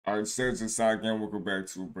Alright, Sage inside again. Welcome back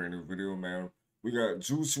to a brand new video, man. We got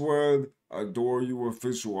Juice WRLD, Adore You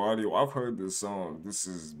official audio. I've heard this song. This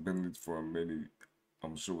has been leaked for a minute.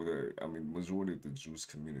 I'm sure that, majority of the Juice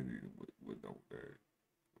community would know that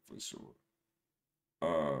for sure.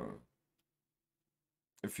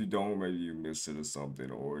 If you don't, maybe you missed it or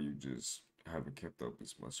something, or you just haven't kept up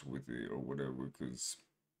as much with it or whatever, because,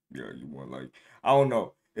 yeah, you want, like, I don't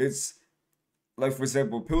know. It's like, for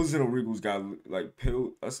example, Pills in the Regals got like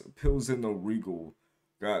Pills in the Regal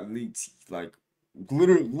got leaked like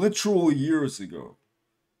literal years ago,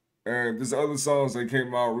 and there's other songs that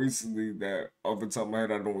came out recently that off the top of my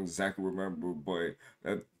head I don't exactly remember, but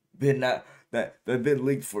that been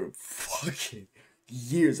leaked for fucking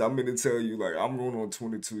years. I'm gonna tell you, like, I'm going on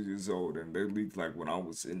 22 years old, and they leaked like when I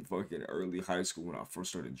was in fucking early high school when I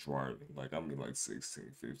first started driving. Like, like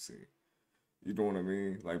 16, 15. You know what I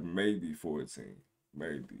mean? Like, maybe 14.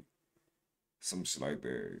 Maybe. Some shit like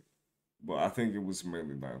that. But I think it was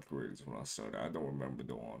mainly 9th grade is when I started. I don't remember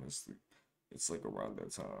though, honestly. It's like around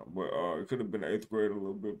that time. But it could have been 8th grade a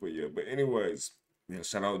little bit. But yeah. But anyways. Yeah,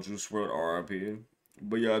 shout out Juice WRLD, R.I.P.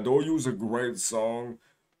 But yeah, Adore You is a great song.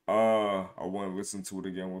 I want to listen to it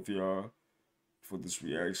again with y'all for this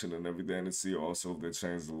reaction and everything, to see also if they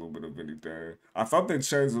changed a little bit of anything. I thought they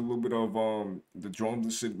changed a little bit of the drums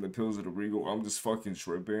and shit in the Pills of the Regal. I'm just fucking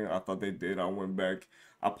tripping. I thought they did. I went back,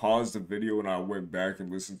 I paused the video and I went back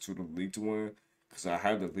and listened to the leaked one because I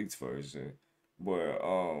had the leaked version, but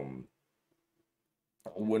I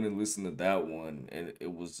went and listened to that one and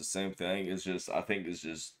it was the same thing. It's just, I think it's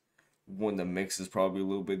just, one, the mix is probably a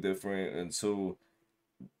little bit different, and two,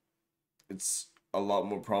 it's a lot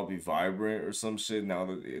more probably vibrant or some shit now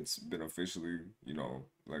that it's been officially, you know,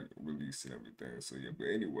 like released and everything. So yeah, but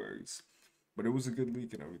anyways, but it was a good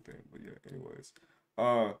leak and everything. But yeah, anyways,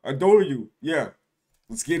 Adore You, yeah,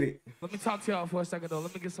 let's get it. Let me talk to y'all for a second though.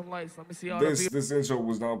 Let me get some lights. Let me see all this intro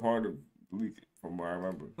was not part of the leak from what I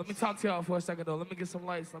remember. Let me talk to y'all for a second though. Let me get some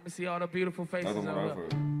lights. Let me see all the beautiful faces. That's what I've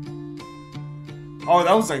heard. Oh,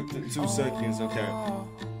 that was like 2 seconds. Okay,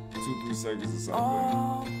 2-3 seconds or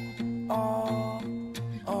something.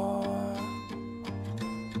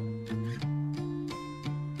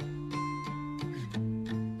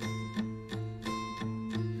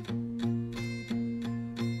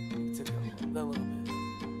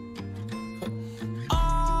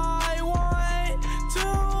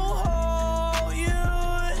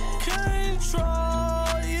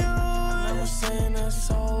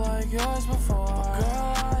 Yours before,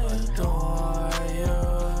 girl, I adore you.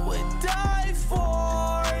 Would die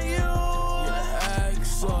for you. Your ex,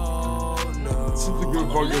 so no. It's a good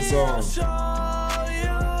fucking song.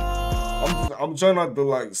 I'm trying not to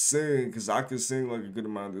like sing because I can sing like a good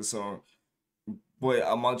amount of this song, but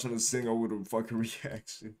I'm not trying to sing over the fucking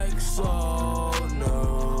reaction. So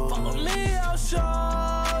no. Follow me, I'll show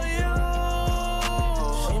you.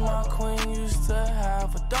 She my queen, used to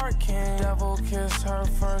have a dark king. Devil kissed her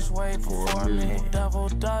first way before me. Devil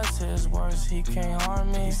does his worst, he can't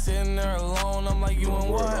harm me. He's sitting there alone, I'm like, you in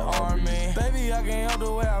what army? Baby, I can't help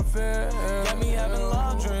the way I feel. Got me having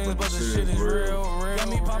love dreams, but the shit is real. Got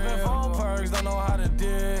me popping phone perks, don't know how to do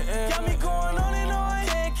it. Got me going on and on,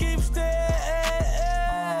 can't keep still.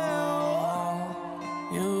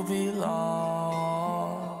 You belong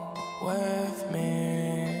with me.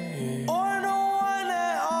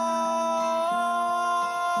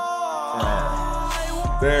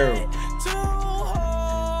 There. To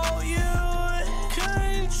hold you,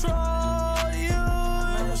 control you.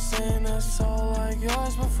 I've never seen a soul like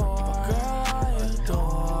yours before. Girl, I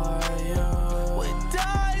adore you. Would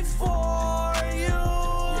die for you.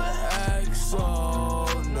 Your ex, so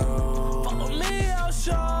no. Follow me, I'll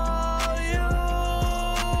show you.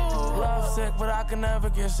 Love sick, but I can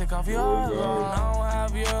never get sick off your love. I don't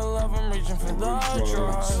have your love, I'm reaching for the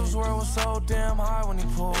drugs. His world was so damn high when he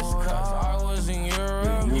pulled. It's cause I was in Europe.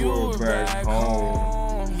 You were back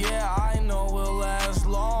home. Yeah, I know we'll last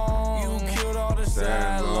long. You killed all the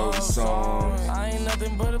sad love songs. I ain't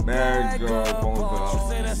nothing but a bad girl.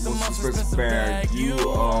 Say that's the most expensive bag you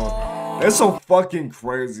own. That's so fucking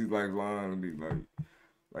crazy, like, line to me,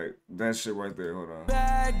 like that shit right there. Hold on.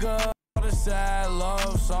 Bad girl, the sad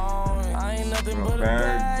love song. I ain't nothing but a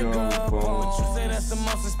bad girl. You say that's the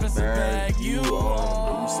most expensive bag you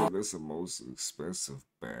own. You said that's the most expensive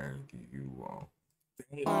bag you own.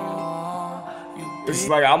 It's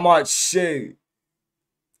like I'm not shit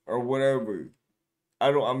or whatever.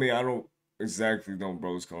 I don't exactly know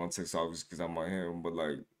bro's context, obviously, because I'm not him, but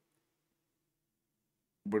like,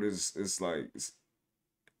 but it's like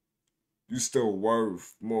you still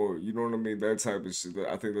worth more. You know what I mean? That type of shit.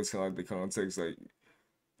 I think that's kind of like the context,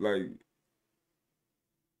 like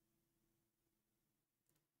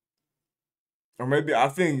Or maybe I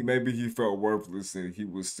think maybe he felt worthless and he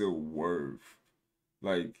was still worth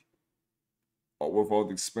like with all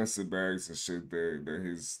the expensive bags and shit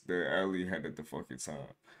that alley had at the fucking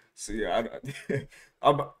time. So yeah,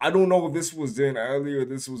 I don't know if this was Dan Alley or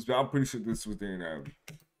this was. I'm pretty sure this was Dan Alley.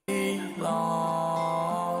 Belong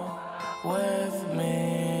with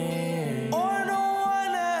me, or no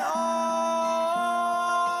one at all.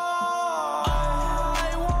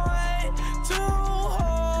 I want to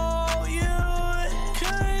hold you,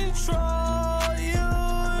 control you.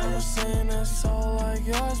 I've never seen a soul like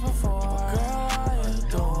yours before. Girl, I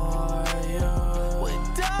adore you. Would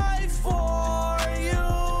die for you.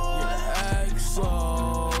 Your ex so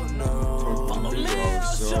new. Follow me,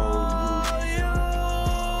 I'll show you.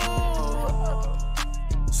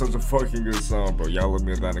 Such a fucking good song, bro. Y'all let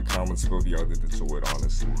me know down in the comments if y'all did enjoy it,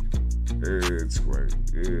 honestly. It's great.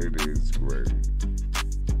 It is great.